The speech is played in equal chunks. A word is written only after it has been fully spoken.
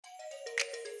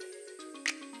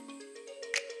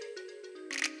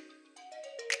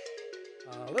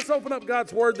Let's open up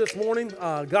God's Word this morning.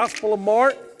 Gospel of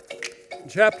Mark,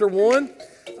 chapter 1.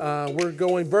 We're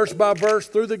going verse by verse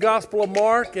through the Gospel of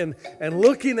Mark and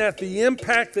looking at the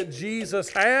impact that Jesus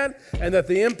had and that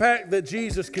the impact that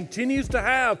Jesus continues to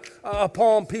have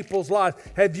upon people's lives.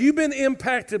 Have you been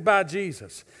impacted by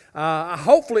Jesus?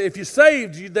 Hopefully, if you're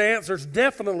saved, the answer is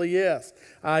definitely yes.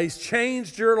 He's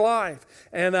changed your life.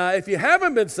 And if you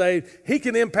haven't been saved, He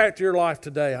can impact your life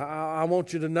today. I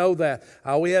want you to know that.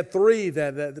 We had 3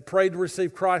 that prayed to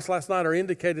receive Christ last night or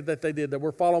indicated that they did, that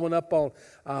we're following up on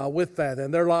with that.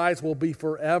 And their lives will be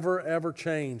forever, ever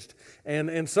changed.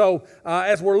 And so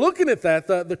as we're looking at that,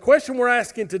 the question we're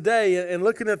asking today and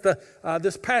looking at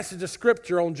this passage of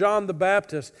Scripture on John the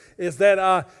Baptist is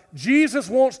that Jesus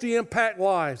wants to impact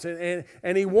lives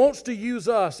and He wants to use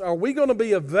us. Are we going to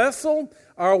be a vessel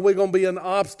or are we going to be an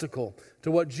obstacle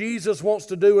to what Jesus wants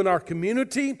to do in our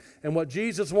community and what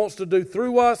Jesus wants to do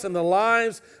through us and the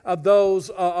lives of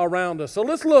those around us? So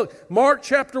let's look. Mark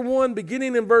chapter 1,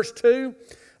 beginning in verse 2.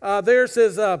 There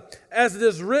says, as it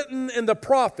is written in the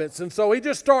prophets. And so he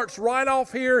just starts right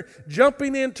off here,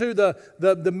 jumping into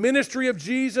the ministry of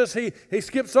Jesus. He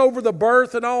skips over the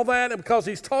birth and all that, and because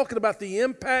he's talking about the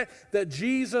impact that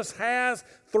Jesus has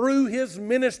through His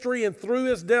ministry and through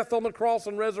His death on the cross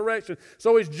and resurrection.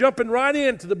 So he's jumping right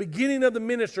into the beginning of the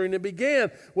ministry, and it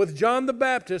began with John the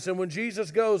Baptist, and when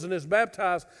Jesus goes and is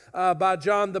baptized by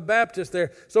John the Baptist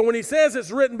there. So when he says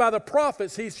it's written by the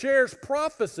prophets, he shares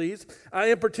prophecies,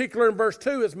 in particular in verse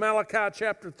 2 is Malachi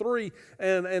chapter 3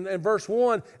 and verse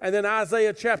 1, and then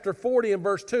Isaiah chapter 40 and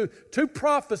verse 2. 2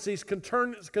 prophecies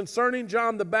concerning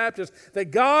John the Baptist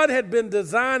that God had been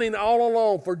designing all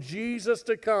along for Jesus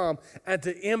to come and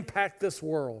to impact this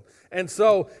world. And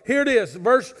so here it is,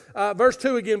 verse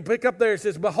 2 again, pick up there. It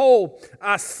says, behold,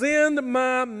 I send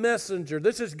my messenger.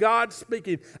 This is God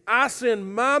speaking. I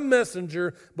send my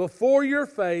messenger before your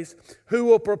face who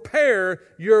will prepare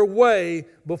your way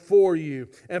before you.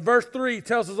 And verse 3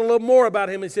 tells us a little more about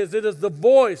him. He says, it is the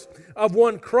voice of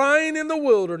one crying in the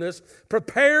wilderness,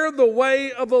 prepare the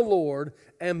way of the Lord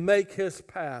and make His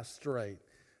path straight.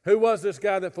 Who was this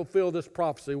guy that fulfilled this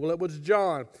prophecy? Well, it was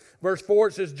John. Verse 4,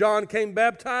 it says, John came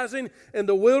baptizing in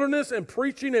the wilderness and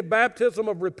preaching a baptism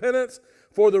of repentance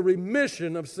for the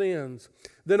remission of sins.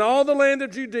 Then all the land of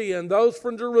Judea and those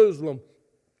from Jerusalem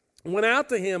went out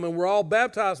to him and were all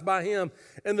baptized by him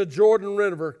in the Jordan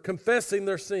River, confessing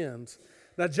their sins.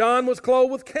 Now John was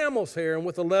clothed with camel's hair and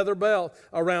with a leather belt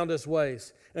around his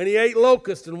waist. And he ate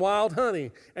locusts and wild honey.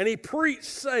 And he preached,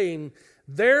 saying,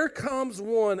 there comes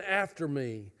one after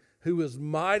me who is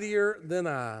mightier than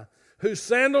I, whose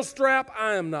sandal strap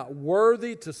I am not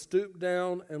worthy to stoop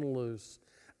down and loose.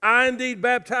 I indeed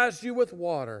baptize you with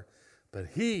water, but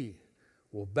He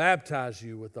will baptize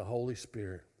you with the Holy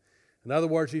Spirit. In other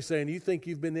words, he's saying, you think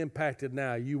you've been impacted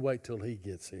now, you wait till He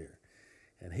gets here.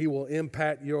 And He will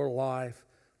impact your life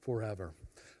forever.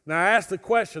 Now I asked the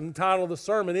question, the title of the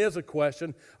sermon is a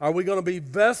question, are we going to be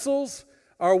vessels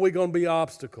or are we going to be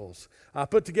obstacles? I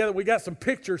put together, we got some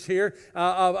pictures here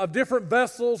of different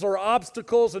vessels or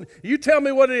obstacles. And you tell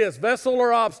me what it is, vessel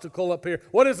or obstacle up here.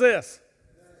 What is this?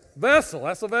 Vessel.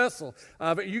 That's a vessel.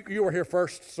 You were here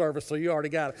first service, so you already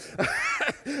got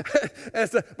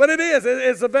it. But it is.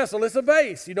 It's a vessel. It's a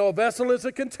vase. You know, a vessel is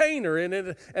a container.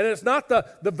 And it's not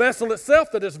the vessel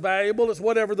itself that is valuable. It's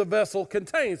whatever the vessel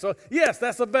contains. So, yes,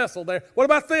 that's a vessel there. What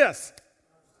about this?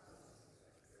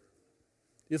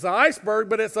 It's an iceberg,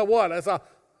 but it's a what? It's a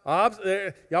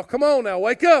y'all come on now,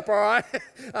 wake up, all right?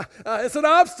 It's an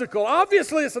obstacle.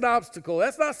 Obviously, it's an obstacle.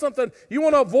 That's not something, you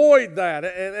want to avoid that,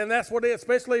 and that's what it is,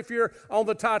 especially if you're on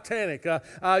the Titanic.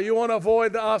 You want to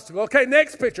avoid the obstacle. Okay,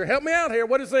 next picture. Help me out here.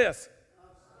 What is this?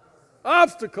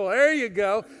 Obstacle. There you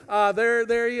go.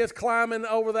 There he is climbing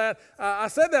over that. I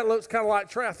said that looks kind of like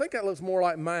Trey. I think that looks more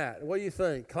like Matt. What do you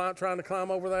think? Trying to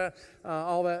climb over that,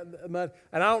 all that mud.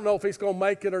 And I don't know if he's going to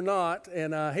make it or not.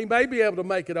 And he may be able to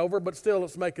make it over, but still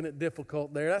it's making it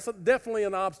difficult there. That's definitely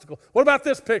an obstacle. What about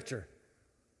this picture?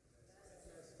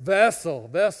 Vessel,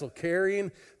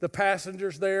 carrying the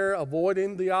passengers there,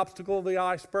 avoiding the obstacle of the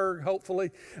iceberg, hopefully,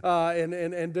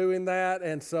 and doing that.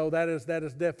 And so that is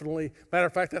definitely, matter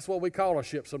of fact, that's what we call a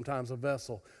ship sometimes, a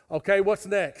vessel. Okay, what's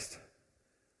next?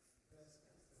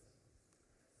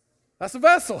 That's a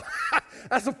vessel.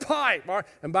 That's a pipe. All right?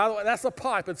 And by the way, that's a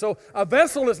pipe. And so a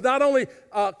vessel is not only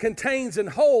contains and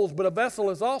holds, but a vessel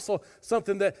is also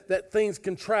something that things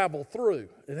can travel through.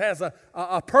 It has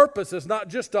a purpose. It's not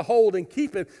just to hold and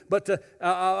keep it, but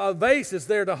a vase is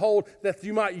there to hold that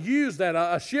you might use that.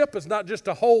 A ship is not just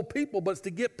to hold people, but it's to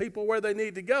get people where they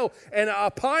need to go. And a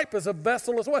pipe is a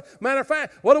vessel as well. Matter of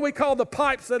fact, what do we call the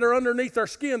pipes that are underneath our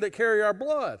skin that carry our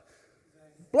blood?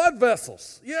 Blood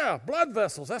vessels. Yeah, blood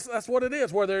vessels. That's what it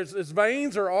is. Where there's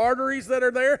veins or arteries that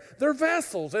are there, they're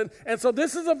vessels. And so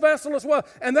this is a vessel as well.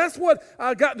 And that's what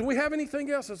got. Do we have anything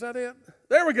else? Is that it?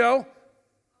 There we go.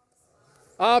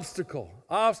 Obstacle.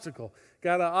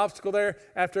 Got an obstacle there.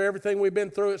 After everything we've been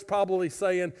through, it's probably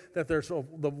saying that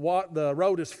the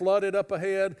road is flooded up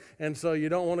ahead, and so you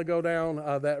don't want to go down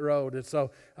that road. And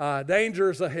so danger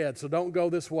is ahead, so don't go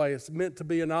this way. It's meant to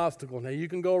be an obstacle. Now, you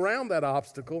can go around that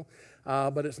obstacle,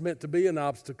 but it's meant to be an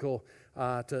obstacle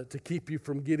to keep you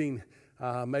from getting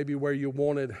maybe where you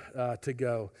wanted to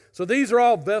go. So these are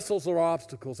all vessels or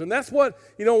obstacles. And that's what,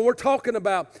 when we're talking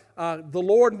about the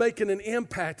Lord making an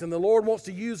impact, and the Lord wants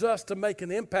to use us to make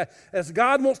an impact, as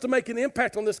God wants to make an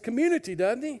impact on this community,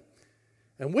 doesn't He?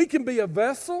 And we can be a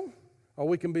vessel or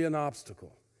we can be an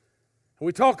obstacle. And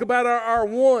we talk about our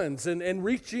ones and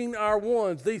reaching our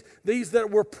ones, these that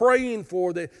we're praying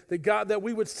for, that God, that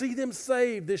we would see them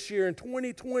saved this year in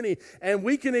 2020. And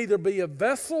we can either be a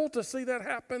vessel to see that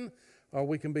happen, or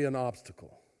we can be an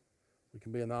obstacle. We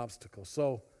can be an obstacle.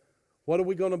 So what are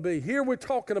we going to be? Here we're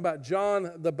talking about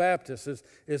John the Baptist,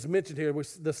 is mentioned here.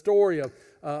 The story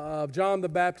of John the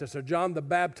Baptist, or John the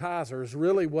Baptizer, is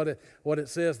really what it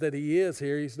says that he is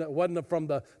here. He wasn't from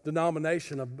the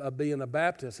denomination of being a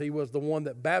Baptist. He was the one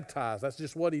that baptized. That's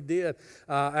just what he did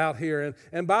out here.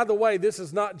 And by the way, this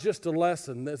is not just a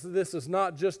lesson. This is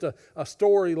not just a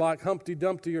story like Humpty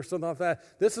Dumpty or something like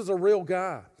that. This is a real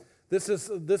guy. This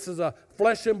is a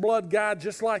flesh and blood guy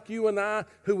just like you and I,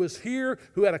 who was here,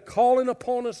 who had a calling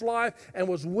upon his life and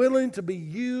was willing to be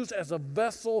used as a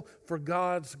vessel for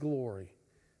God's glory.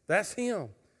 That's him.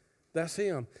 That's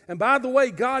him. And by the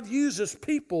way, God uses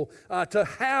people to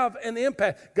have an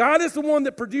impact. God is the one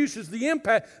that produces the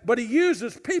impact, but He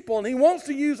uses people, and He wants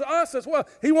to use us as well.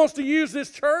 He wants to use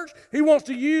this church. He wants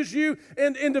to use you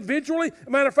individually.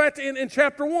 Matter of fact, in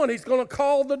chapter 1, He's going to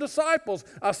call the disciples.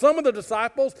 Some of the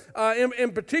disciples,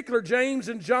 in particular James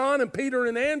and John and Peter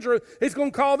and Andrew, He's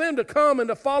going to call them to come and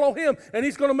to follow Him, and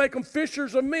He's going to make them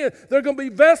fishers of men. They're going to be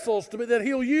vessels that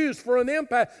He'll use for an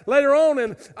impact. Later on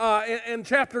in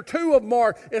chapter 2 of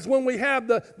Mark is when we have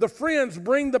the friends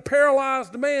bring the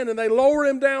paralyzed man and they lower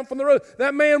him down from the road.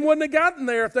 That man wouldn't have gotten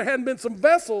there if there hadn't been some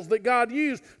vessels that God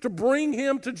used to bring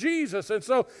him to Jesus. And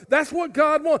so that's what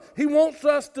God wants. He wants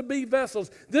us to be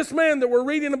vessels. This man that we're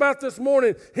reading about this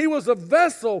morning, he was a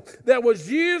vessel that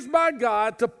was used by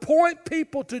God to point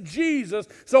people to Jesus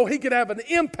so He could have an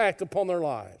impact upon their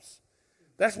lives.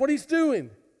 That's what He's doing.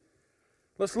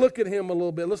 Let's look at him a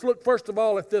little bit. Let's look first of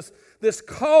all at this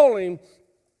calling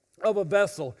of a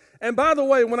vessel. And by the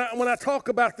way, when I talk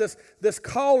about this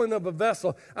calling of a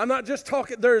vessel, I'm not just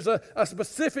talking, there's a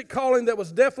specific calling that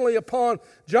was definitely upon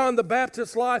John the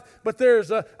Baptist's life, but there's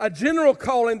a general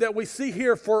calling that we see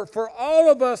here for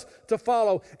all of us to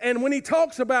follow. And when he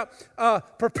talks about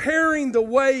preparing the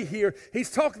way here, he's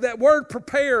talking that word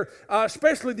prepare,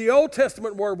 especially the Old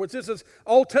Testament word, which is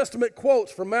Old Testament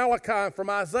quotes from Malachi and from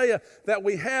Isaiah that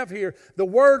we have here. The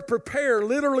word prepare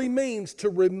literally means to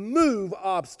remove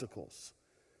obstacles.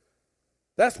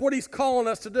 That's what He's calling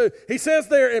us to do. He says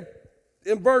there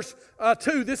in verse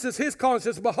 2, this is His calling. He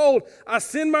says, "Behold, I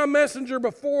send my messenger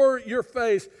before your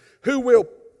face, who will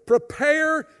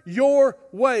prepare your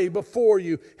way before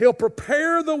you." He'll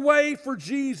prepare the way for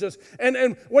Jesus.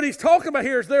 And what He's talking about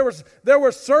here is there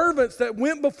were servants that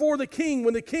went before the king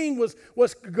when the king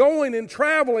was going and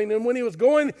traveling, and when he was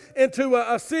going into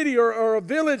a city or a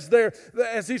village there,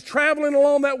 as he's traveling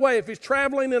along that way, if he's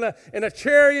traveling in a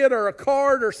chariot or a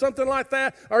cart or something like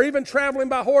that, or even traveling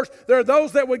by horse, there are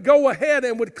those that would go ahead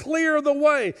and would clear the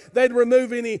way. They'd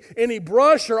remove any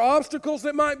brush or obstacles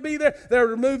that might be there. They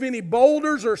would remove any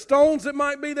boulders or stones that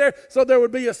might be there, so there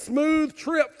would be a smooth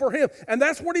trip for him. And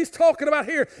that's what he's talking about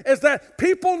here, is that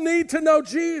people need to know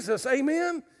Jesus.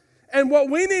 Amen? And what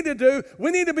we need to do, we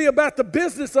need to be about the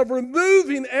business of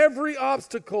removing every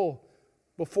obstacle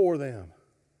before them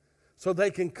so they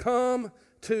can come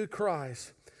to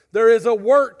Christ. There is a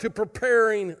work to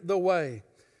preparing the way.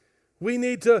 We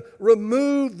need to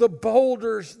remove the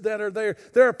boulders that are there.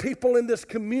 There are people in this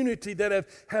community that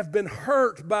have been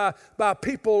hurt by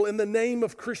people in the name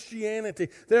of Christianity.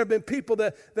 There have been people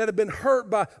that have been hurt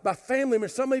by family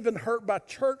members, some even hurt by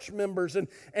church members.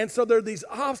 And so there are these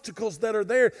obstacles that are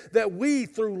there that we,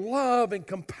 through love and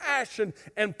compassion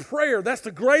and prayer, that's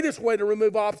the greatest way to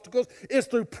remove obstacles, is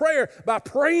through prayer, by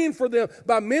praying for them,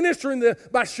 by ministering them,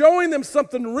 by showing them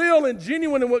something real and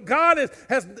genuine and what God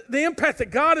has the impact that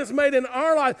God has made in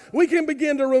our life. We can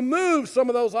begin to remove some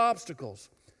of those obstacles.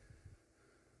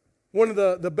 One of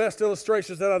the best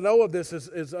illustrations that I know of this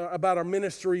is about our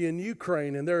ministry in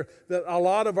Ukraine. And a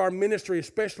lot of our ministry,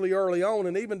 especially early on,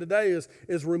 and even today,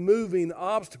 is removing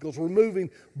obstacles, removing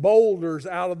boulders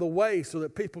out of the way so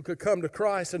that people could come to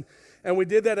Christ. And we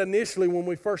did that initially when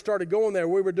we first started going there.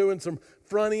 We were doing some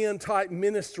front-end type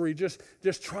ministry, just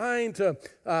trying to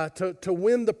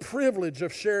win the privilege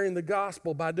of sharing the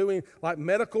gospel by doing like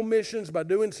medical missions, by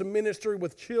doing some ministry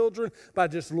with children, by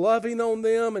just loving on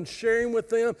them and sharing with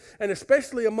them. And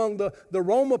especially among the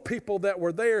Roma people that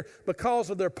were there, because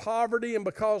of their poverty and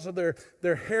because of their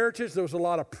heritage, there was a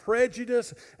lot of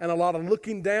prejudice and a lot of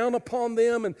looking down upon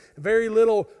them, and very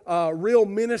little real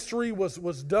ministry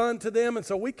was done to them. And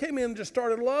so we came in and just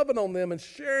started loving on them and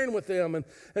sharing with them.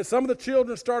 And some of the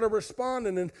children started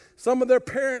responding, and some of their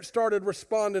parents started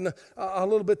responding a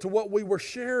little bit to what we were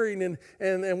sharing.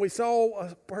 And we saw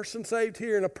a person saved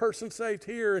here and a person saved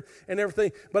here and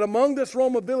everything. But among this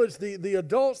Roma village, the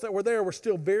adults that were there were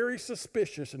still very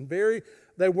suspicious and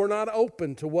they were not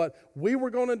open to what we were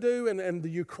going to do. And the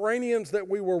Ukrainians that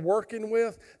we were working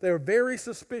with, they were very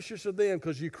suspicious of them,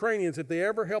 because Ukrainians, if they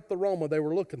ever helped the Roma, they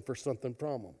were looking for something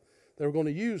from them. They were going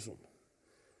to use them.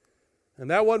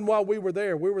 And that wasn't why we were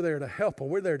there. We were there to help them.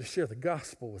 We're there to share the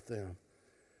gospel with them.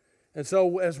 And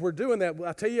so as we're doing that,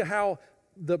 I tell you how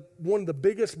one of the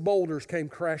biggest boulders came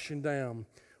crashing down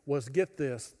was, get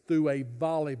this, through a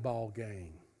volleyball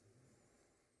game.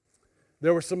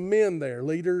 There were some men there,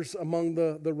 leaders among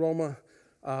the Roma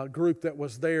group that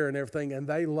was there and everything, and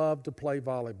they loved to play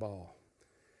volleyball.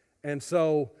 And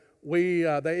so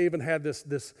they even had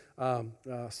this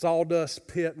sawdust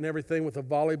pit and everything with a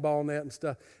volleyball net and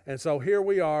stuff. And so here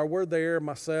we are. We're there,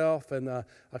 myself and a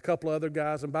couple of other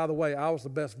guys. And by the way, I was the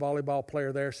best volleyball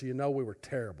player there, so you know we were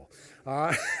terrible.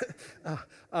 All right.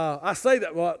 I say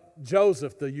that, well,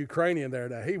 Joseph, the Ukrainian there,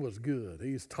 now, he was good.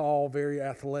 He's tall, very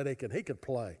athletic, and he could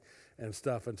play and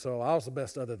stuff. And so I was the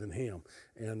best other than him.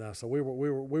 And so we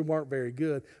weren't very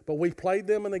good. But we played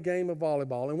them in a game of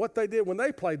volleyball. And what they did when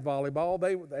they played volleyball,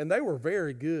 they were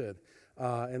very good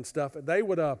and stuff. They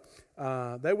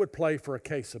would play for a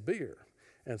case of beer.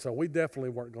 And so we definitely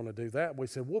weren't going to do that. We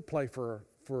said, we'll play for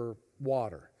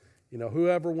water. You know,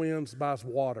 whoever wins buys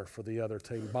water for the other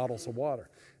team, bottles of water.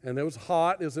 And it was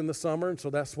hot, it was in the summer, and so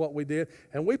that's what we did.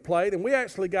 And we played, and we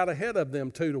actually got ahead of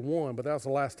them 2-1, but that was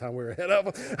the last time we were ahead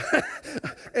of them.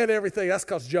 And everything. That's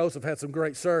because Joseph had some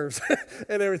great serves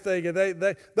and everything. And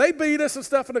they beat us and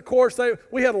stuff, and of course,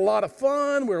 we had a lot of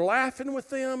fun. We were laughing with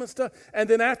them and stuff. And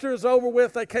then after it was over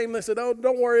with, they came and they said, oh,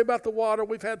 don't worry about the water.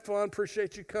 We've had fun.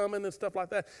 Appreciate you coming and stuff like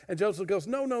that. And Joseph goes,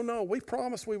 no. We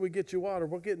promised we would get you water.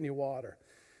 We're getting you water.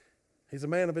 He's a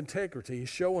man of integrity. He's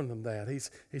showing them that.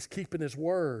 He's keeping his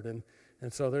word.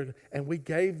 And so we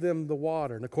gave them the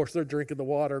water. And of course they're drinking the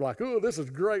water like, oh, this is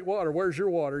great water. Where's your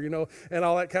water? You know, and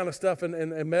all that kind of stuff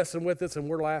and messing with us, and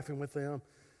we're laughing with them.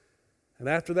 And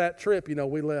after that trip, you know,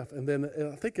 we left. And then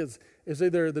I think it's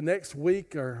either the next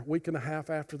week or week and a half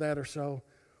after that or so,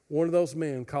 one of those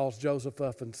men calls Joseph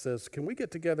up and says, can we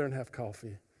get together and have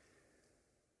coffee?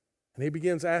 And he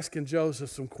begins asking Joseph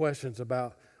some questions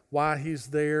about why he's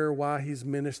there, why he's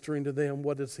ministering to them,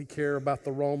 what does he care about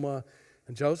the Roma.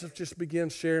 And Joseph just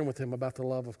begins sharing with him about the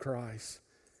love of Christ.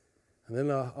 And then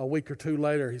a week or two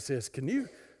later, he says, can you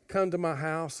come to my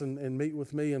house and meet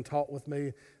with me and talk with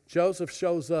me? Joseph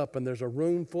shows up, and there's a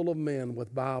room full of men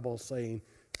with Bibles saying,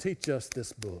 teach us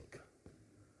this book.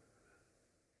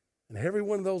 And every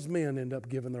one of those men end up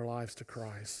giving their lives to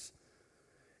Christ,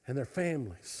 and their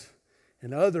families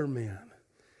and other men.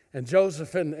 And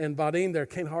Joseph and Vadim there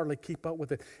can't hardly keep up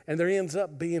with it. And there ends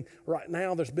up being, right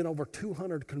now, there's been over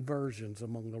 200 conversions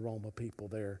among the Roma people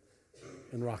there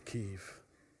in Rakiv.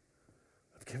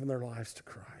 They've given their lives to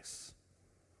Christ.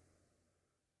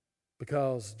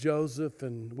 Because Joseph,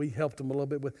 and we helped them a little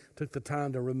bit took the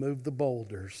time to remove the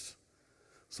boulders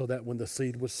so that when the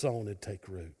seed was sown, it'd take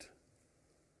root.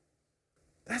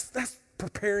 That's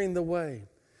preparing the way.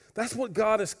 That's what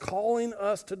God is calling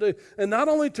us to do. And not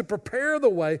only to prepare the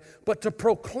way, but to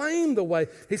proclaim the way.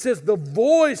 He says, the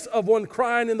voice of one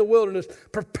crying in the wilderness,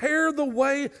 prepare the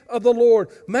way of the Lord.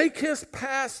 Make his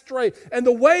path straight. And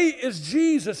the way is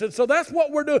Jesus. And so that's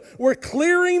what we're doing. We're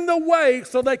clearing the way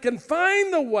so they can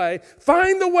find the way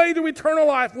to eternal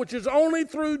life, which is only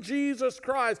through Jesus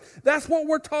Christ. That's what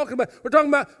we're talking about. We're talking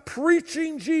about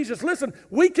preaching Jesus. Listen,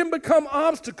 we can become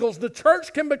obstacles. The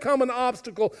church can become an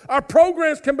obstacle. Our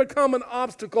programs can become an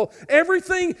obstacle.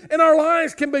 Everything in our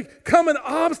lives can become an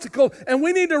obstacle, and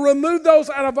we need to remove those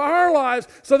out of our lives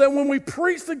so that when we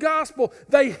preach the gospel,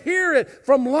 they hear it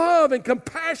from love and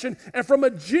compassion and from a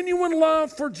genuine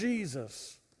love for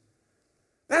Jesus.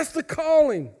 That's the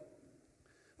calling.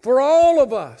 for all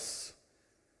of us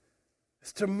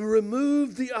is to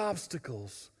remove the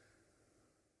obstacles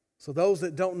so those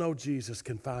that don't know Jesus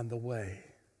can find the way,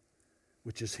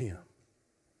 which is Him.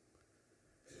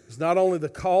 It's not only the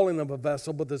calling of a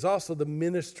vessel, but there's also the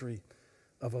ministry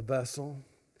of a vessel.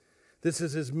 This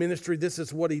is His ministry. This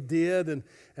is what He did.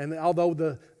 And although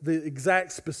the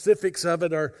exact specifics of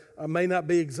it may not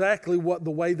be exactly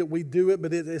the way that we do it,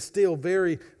 but it is still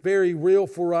very, very real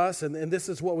for us. And this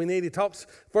is what we need. He talks,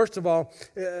 first of all,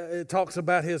 it talks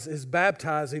about his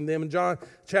baptizing them. In John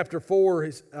chapter 4,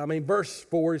 verse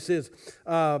 4, he says,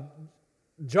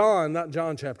 John, not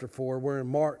John chapter 4, we're in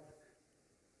Mark,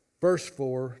 verse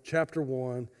 4, chapter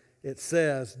 1, it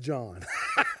says John.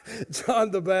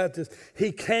 John the Baptist,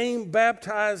 he came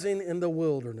baptizing in the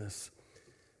wilderness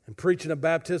and preaching a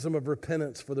baptism of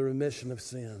repentance for the remission of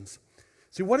sins.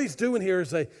 See, what he's doing here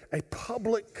is a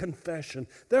public confession.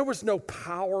 There was no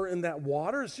power in that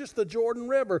water. It's just the Jordan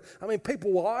River.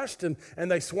 People washed and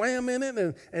they swam in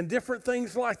it and different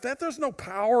things like that. There's no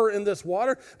power in this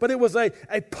water. But it was a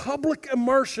public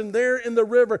immersion there in the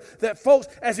river that folks,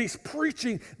 as he's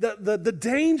preaching the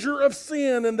danger of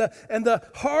sin and the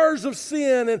horrors of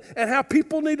sin and how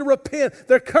people need to repent,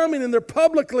 they're coming and they're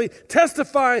publicly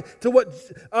testifying to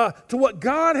what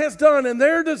God has done and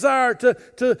their desire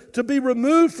to be removed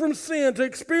from sin, to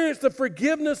experience the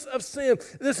forgiveness of sin.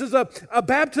 This is a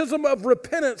baptism of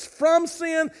repentance from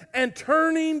sin and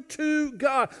turning to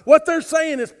God. What they're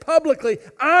saying is publicly,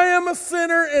 I am a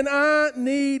sinner and I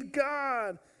need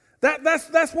God.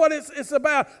 That's what it's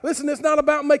about. Listen, it's not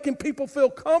about making people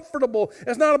feel comfortable.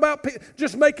 It's not about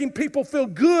just making people feel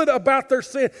good about their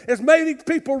sin. It's making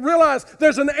people realize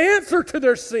there's an answer to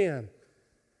their sin.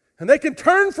 And they can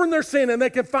turn from their sin and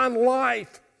they can find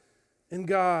life in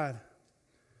God.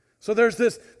 So there's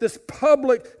this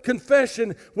public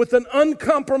confession with an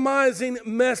uncompromising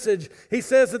message. He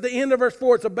says at the end of verse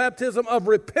 4, it's a baptism of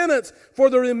repentance for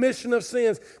the remission of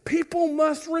sins. People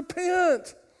must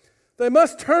repent. They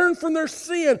must turn from their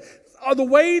sin. The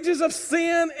wages of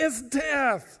sin is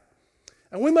death.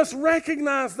 And we must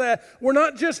recognize that. We're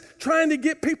not just trying to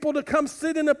get people to come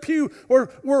sit in a pew. We're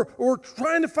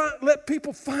trying to let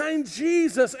people find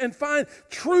Jesus and find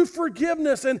true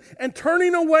forgiveness and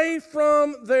turning away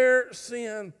from their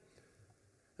sin.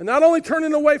 And not only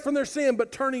turning away from their sin,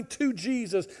 but turning to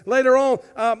Jesus. Later on,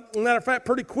 matter of fact,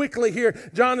 pretty quickly here,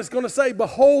 John is going to say,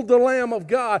 behold the Lamb of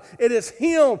God. It is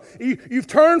Him. You've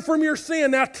turned from your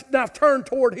sin, now turn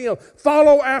toward Him.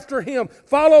 Follow after Him.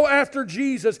 Follow after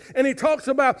Jesus. And he talks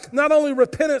about not only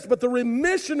repentance, but the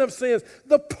remission of sins,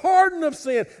 the pardon of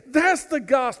sin. That's the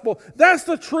gospel. That's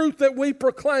the truth that we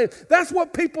proclaim. That's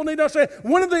what people need to understand.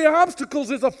 One of the obstacles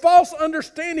is a false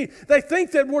understanding. They think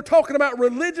that we're talking about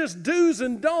religious do's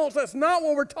and don'ts. That's not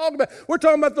what we're talking about. We're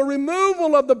talking about the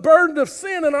removal of the burden of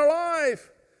sin in our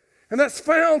life. And that's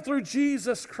found through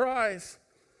Jesus Christ.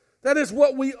 That is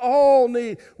what we all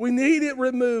need. We need it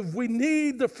removed. We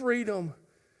need the freedom.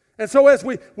 And so as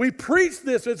we preach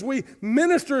this, as we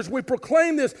minister, as we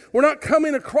proclaim this, we're not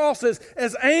coming across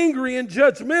as angry and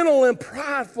judgmental and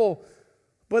prideful,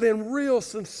 but in real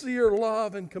sincere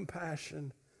love and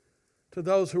compassion to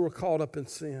those who are caught up in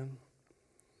sin.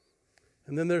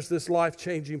 And then there's this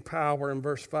life-changing power in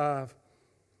verse 5.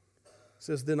 It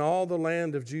says, then all the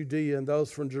land of Judea and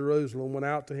those from Jerusalem went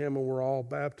out to him and were all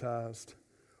baptized.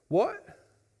 What?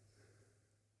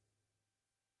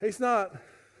 He's not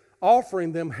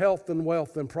offering them health and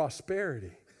wealth and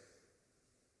prosperity.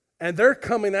 And they're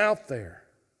coming out there.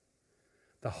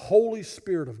 The Holy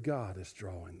Spirit of God is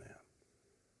drawing them.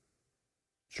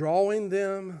 Drawing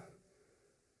them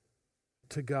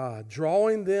to God,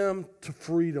 drawing them to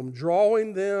freedom,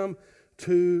 drawing them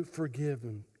to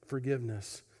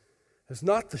forgiveness. It's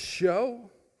not the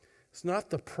show, it's not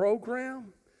the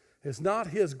program, it's not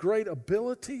his great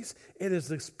abilities, it is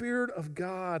the Spirit of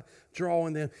God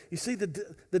drawing them. You see, the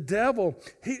devil,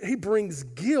 he brings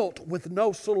guilt with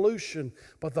no solution,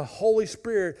 but the Holy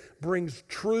Spirit brings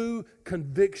true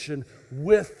conviction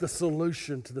with the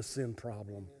solution to the sin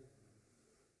problem.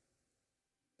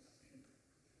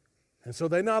 And so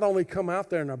they not only come out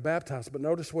there and are baptized, but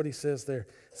notice what he says there.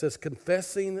 It says,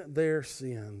 confessing their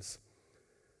sins.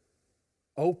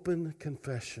 Open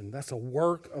confession. That's a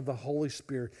work of the Holy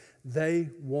Spirit. They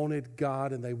wanted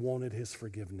God and they wanted His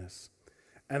forgiveness.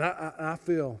 And I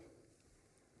feel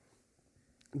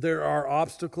there are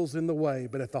obstacles in the way,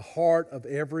 but at the heart of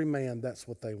every man, that's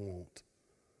what they want.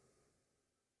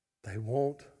 They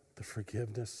want the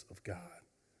forgiveness of God.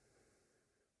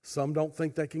 Some don't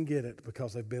think they can get it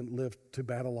because they've lived too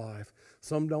bad a life.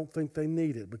 Some don't think they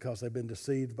need it because they've been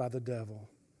deceived by the devil.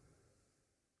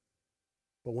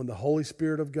 But when the Holy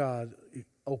Spirit of God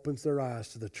opens their eyes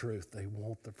to the truth, they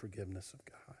want the forgiveness of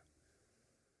God.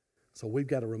 So we've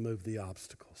got to remove the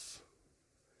obstacles.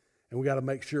 And we've got to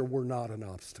make sure we're not an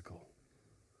obstacle,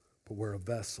 but we're a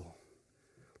vessel.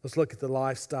 Let's look at the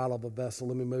lifestyle of a vessel.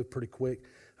 Let me move pretty quick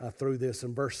through this.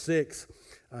 In verse 6,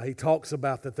 he talks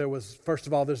about that there was, first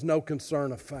of all, there's no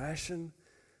concern of fashion.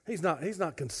 He's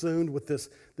not consumed with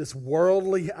this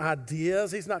worldly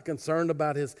ideas. He's not concerned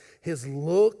about his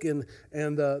look and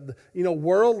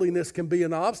worldliness can be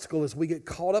an obstacle as we get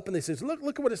caught up in these things.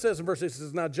 Look at what it says in verse 6. It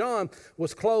says, now John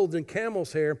was clothed in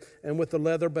camel's hair and with a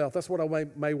leather belt. That's what I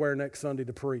may wear next Sunday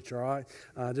to preach, all right?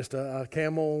 Just a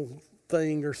camel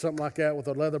thing or something like that with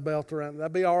a leather belt around.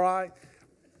 That'd be all right?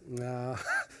 Nah,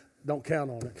 don't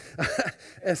count on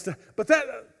it. But that...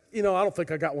 I don't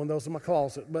think I got one of those in my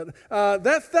closet, but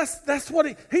that's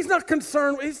what he's not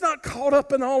concerned. He's not caught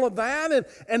up in all of that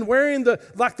and wearing the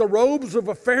robes of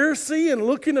a Pharisee and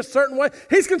looking a certain way.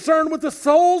 He's concerned with the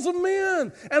souls of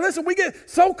men. And listen, we get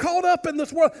so caught up in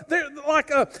this world.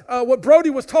 What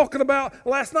Brody was talking about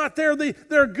last night. There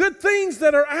are good things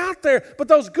that are out there, but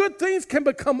those good things can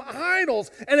become idols.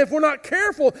 And if we're not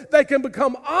careful, they can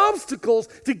become obstacles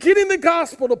to getting the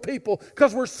gospel to people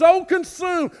because we're so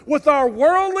consumed with our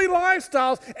worldly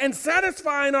lifestyles and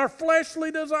satisfying our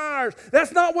fleshly desires.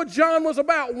 That's not what John was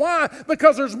about. Why?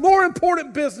 Because there's more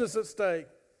important business at stake.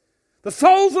 The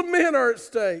souls of men are at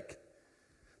stake.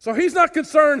 So he's not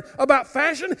concerned about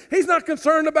fashion. He's not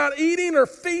concerned about eating or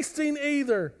feasting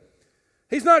either.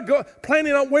 He's not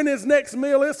planning on when his next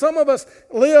meal is. Some of us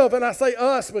live, and I say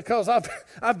us because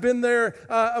I've been there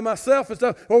myself and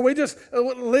stuff, where we just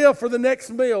live for the next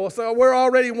meal. So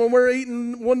when we're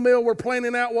eating one meal, we're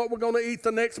planning out what we're going to eat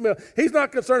the next meal. He's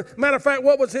not concerned. Matter of fact,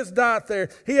 what was his diet there?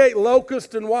 He ate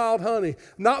locust and wild honey.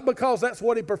 Not because that's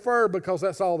what he preferred, because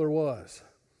that's all there was.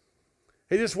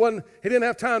 He didn't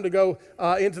have time to go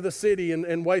into the city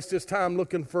and waste his time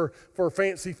looking for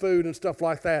fancy food and stuff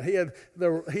like that. He had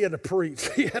to preach.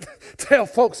 He had to tell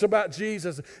folks about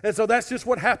Jesus. And so that's just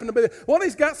what happened to be. Well,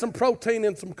 he's got some protein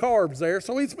and some carbs there,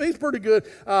 so he's pretty good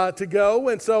to go.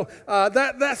 And so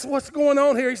that's what's going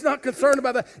on here. He's not concerned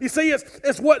about that. You see,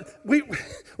 it's what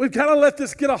we've got to let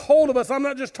this get a hold of us. I'm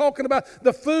not just talking about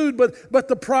the food, but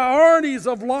the priorities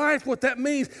of life, what that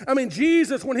means. I mean,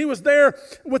 Jesus, when he was there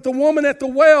with the woman at the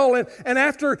well, and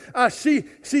after she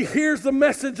hears the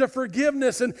message of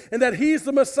forgiveness and that he's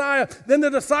the Messiah, then the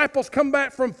disciples come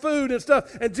back from food and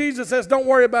stuff, and Jesus says, don't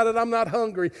worry about it, I'm not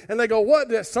hungry. And they go,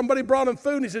 what? Somebody brought him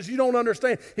food? And he says, you don't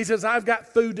understand. He says, I've got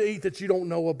food to eat that you don't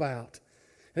know about.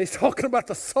 And he's talking about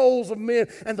the souls of men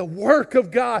and the work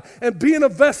of God and being a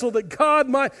vessel that God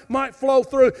might flow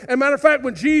through. And matter of fact,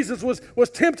 when Jesus was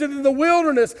tempted in the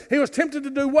wilderness, he was tempted to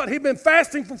do what? He'd been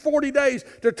fasting for 40 days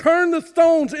to turn the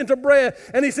stones into bread.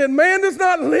 And he said, man does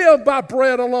not live by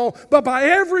bread alone, but by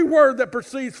every word that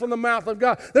proceeds from the mouth of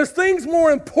God. There's things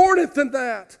more important than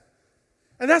that.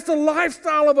 And that's the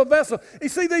lifestyle of a vessel. You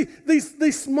see,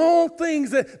 these small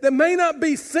things that may not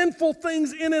be sinful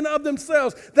things in and of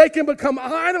themselves, they can become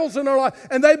idols in our life,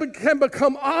 and they can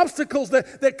become obstacles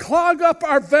that clog up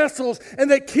our vessels and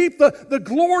that keep the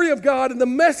glory of God and the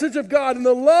message of God and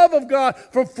the love of God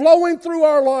from flowing through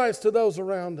our lives to those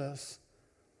around us.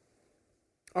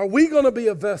 Are we going to be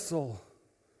a vessel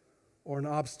or an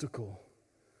obstacle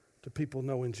to people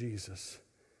knowing Jesus?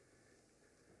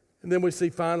 And then we see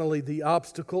finally the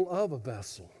obstacle of a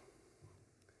vessel.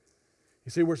 You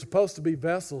see, we're supposed to be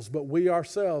vessels, but we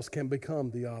ourselves can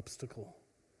become the obstacle.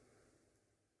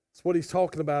 That's what he's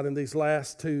talking about in these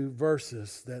last two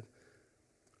verses, that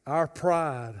our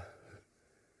pride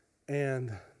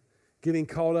and getting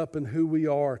caught up in who we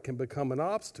are can become an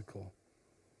obstacle.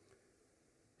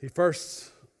 He first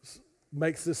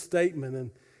makes this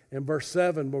statement in verse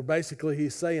 7, where basically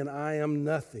he's saying, I am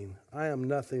nothing. I am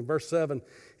nothing. Verse 7,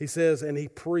 he says, and he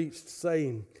preached,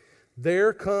 saying,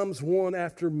 there comes one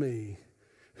after me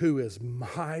who is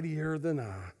mightier than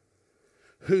I,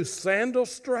 whose sandal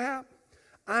strap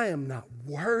I am not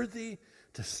worthy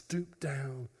to stoop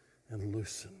down and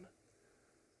loosen.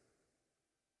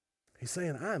 He's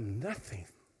saying, I am nothing.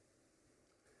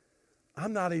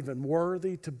 I'm not even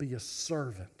worthy to be a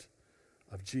servant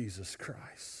of Jesus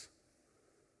Christ.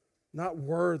 Not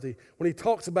worthy. When he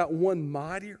talks about one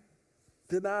mightier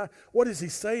than I, what is he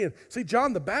saying? See,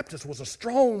 John the Baptist was a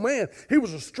strong man. He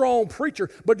was a strong preacher.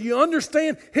 But do you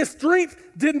understand? His strength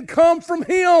didn't come from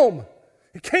him.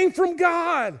 It came from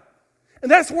God. And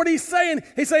that's what he's saying.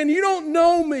 He's saying, you don't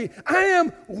know me. I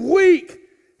am weak.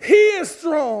 He is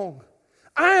strong.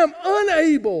 I am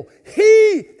able.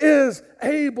 He is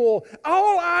able.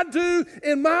 All I do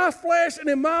in my flesh and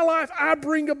in my life, I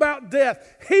bring about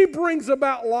death. He brings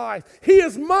about life. He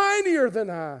is mightier than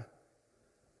I.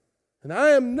 And I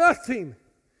am nothing.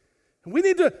 And we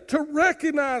need to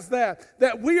recognize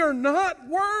that we are not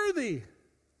worthy.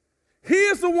 He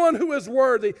is the one who is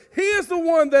worthy. He is the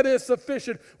one that is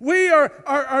sufficient. We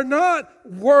are not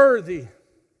worthy.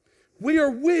 We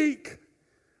are weak.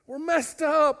 We're messed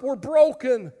up. We're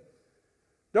broken.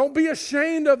 Don't be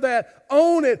ashamed of that.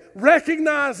 Own it,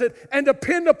 recognize it, and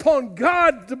depend upon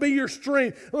God to be your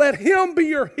strength. Let Him be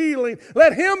your healing.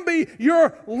 Let Him be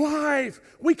your life.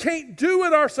 We can't do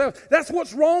it ourselves. That's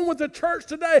what's wrong with the church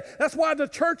today. That's why the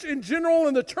church in general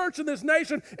and the church in this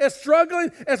nation is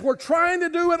struggling, as we're trying to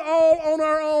do it all on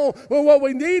our own. But what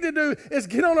we need to do is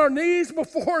get on our knees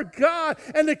before God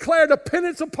and declare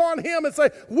dependence upon Him and say,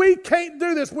 we can't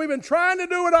do this. We've been trying to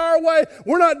do it our way.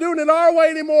 We're not doing it our way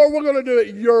anymore. We're going to do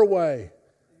it your way.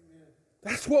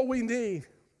 That's what we need.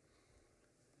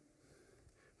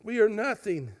 We are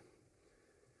nothing.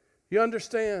 You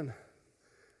understand?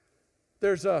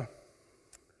 There are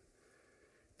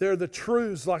the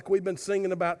truths like we've been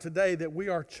singing about today, that we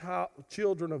are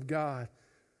children of God.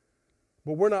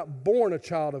 But we're not born a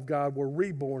child of God, we're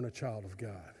reborn a child of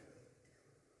God.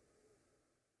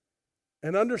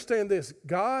 And understand this,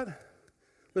 God,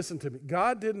 listen to me,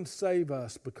 God didn't save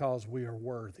us because we are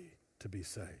worthy to be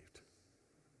saved.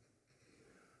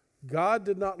 God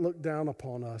did not look down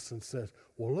upon us and said,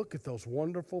 well, look at those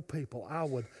wonderful people.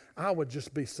 I would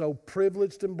just be so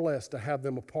privileged and blessed to have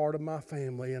them a part of my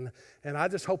family. And I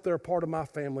just hope they're a part of my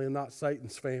family and not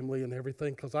Satan's family and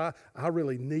everything, because I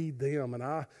really need them.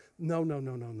 And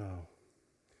no.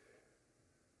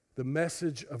 The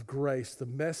message of grace, the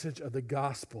message of the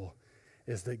gospel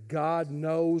is that God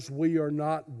knows we are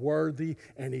not worthy,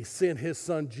 and He sent His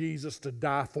Son Jesus to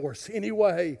die for us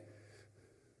anyway.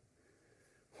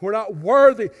 We're not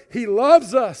worthy. He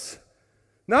loves us.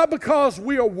 Not because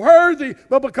we are worthy,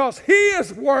 but because He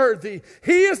is worthy.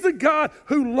 He is the God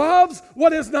who loves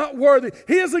what is not worthy.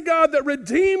 He is the God that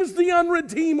redeems the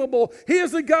unredeemable. He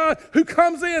is the God who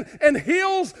comes in and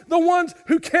heals the ones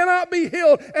who cannot be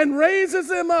healed, and raises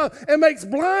them up and makes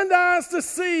blind eyes to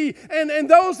see. And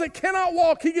those that cannot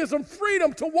walk, He gives them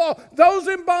freedom to walk. Those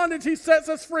in bondage, He sets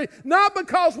us free. Not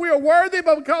because we are worthy,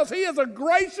 but because He is a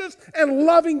gracious and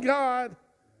loving God.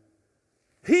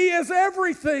 He is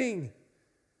everything.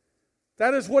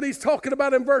 That is what he's talking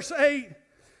about in verse 8,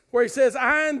 where he says,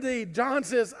 I indeed, John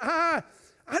says, I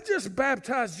just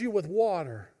baptized you with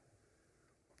water.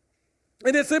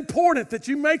 And it's important that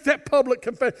you make that public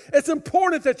confession. It's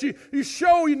important that you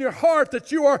show in your heart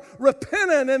that you are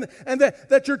repentant and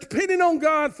that you're depending on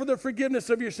God for the forgiveness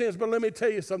of your sins. But let me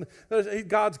tell you something.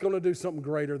 God's going to do something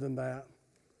greater than that.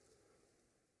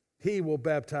 He will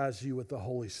baptize you with the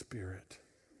Holy Spirit.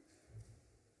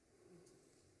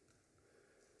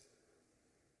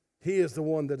 He is the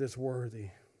one that is worthy.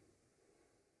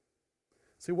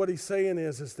 See, what he's saying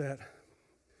is that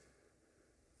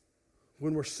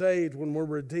when we're saved, when we're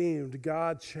redeemed,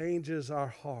 God changes our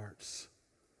hearts.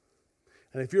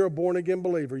 And if you're a born-again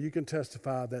believer, you can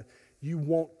testify that you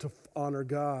want to honor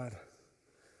God.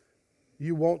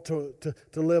 You want to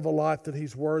live a life that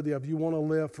He's worthy of. You want to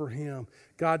live for Him.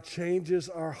 God changes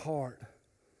our heart.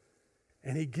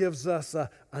 And He gives us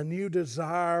a new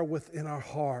desire within our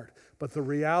heart. But the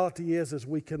reality is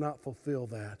we cannot fulfill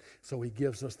that. So He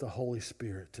gives us the Holy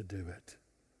Spirit to do it.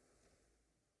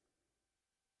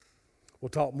 We'll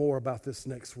talk more about this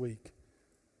next week.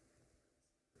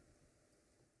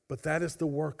 But that is the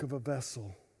work of a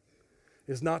vessel,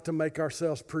 is not to make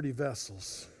ourselves pretty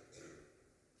vessels,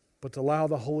 but to allow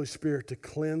the Holy Spirit to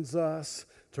cleanse us,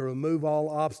 to remove all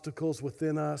obstacles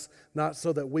within us, not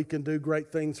so that we can do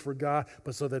great things for God,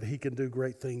 but so that He can do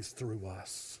great things through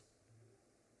us.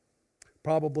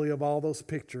 Probably of all those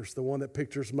pictures, the one that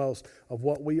pictures most of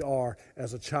what we are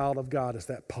as a child of God is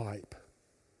that pipe.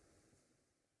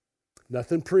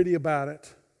 Nothing pretty about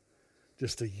it,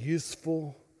 just a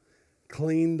useful,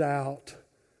 cleaned out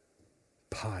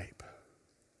pipe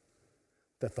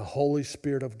that the Holy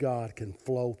Spirit of God can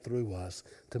flow through us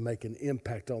to make an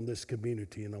impact on this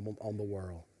community and on the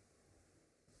world.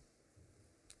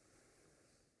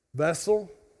 Vessel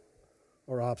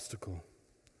or obstacle?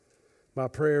 My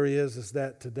prayer is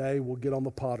that today we'll get on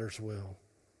the potter's wheel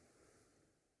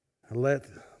and let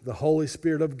the Holy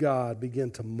Spirit of God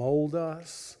begin to mold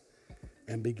us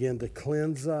and begin to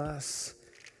cleanse us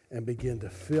and begin to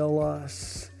fill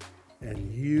us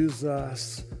and use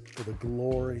us for the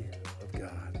glory of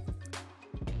God.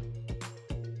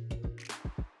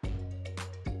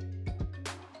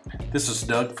 This is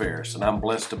Doug Ferris, and I'm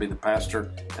blessed to be the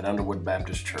pastor at Underwood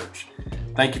Baptist Church.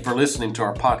 Thank you for listening to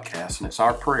our podcast, and it's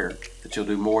our prayer that you'll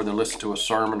do more than listen to a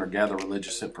sermon or gather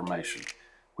religious information.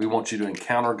 We want you to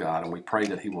encounter God, and we pray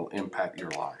that He will impact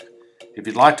your life. If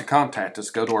you'd like to contact us,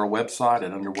 go to our website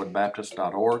at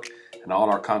underwoodbaptist.org, and all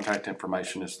our contact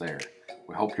information is there.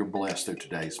 We hope you're blessed through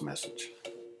today's message.